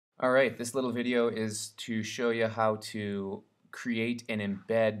Alright, this little video is to show you how to create and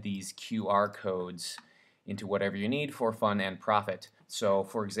embed these QR codes into whatever you need for fun and profit. So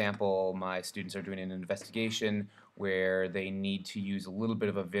for example, my students are doing an investigation where they need to use a little bit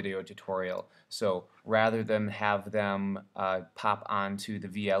of a video tutorial. So rather than have them pop onto the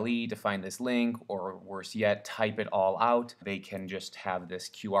VLE to find this link, or worse yet, type it all out, they can just have this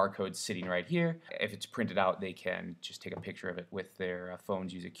QR code sitting right here. If it's printed out, they can just take a picture of it with their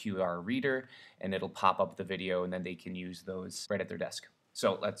phones, use a QR reader, and it'll pop up the video, and then they can use those right at their desk.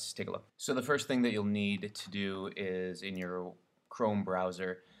 So let's take a look. So the first thing that you'll need to do is in your Chrome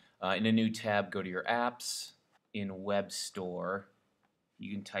browser, in a new tab, go to your apps. In Web Store,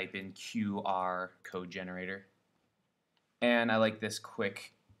 you can type in QR code generator. And I like this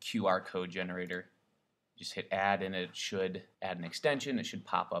quick QR code generator. Just hit add and it should add an extension. It should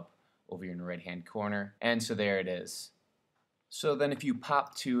pop up over here in the right hand corner. And so there it is. So then if you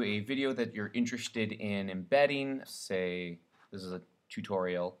pop to a video that you're interested in embedding, say this is a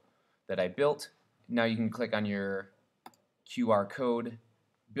tutorial that I built, now you can click on your QR code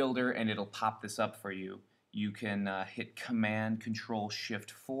builder and it'll pop this up for you. You can hit Command Control Shift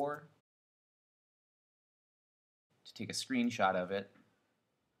 4 to take a screenshot of it,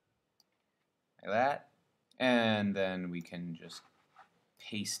 like that, and then we can just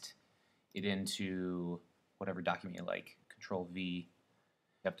paste it into whatever document you like. Control V. You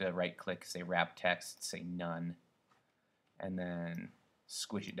have to right click, say wrap text, say none, and then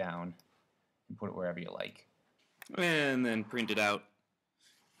squish it down and put it wherever you like. And then print it out.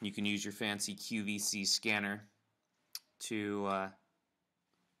 You can use your fancy QVC scanner to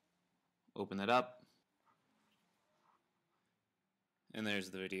open it up. And there's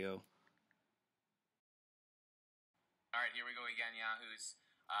the video. Alright, here we go again, Yahoos.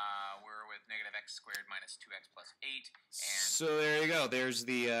 We're with negative x squared minus 2x plus 8. And so there you go. There's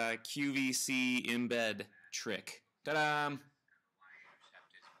the QVC embed trick. Ta-da!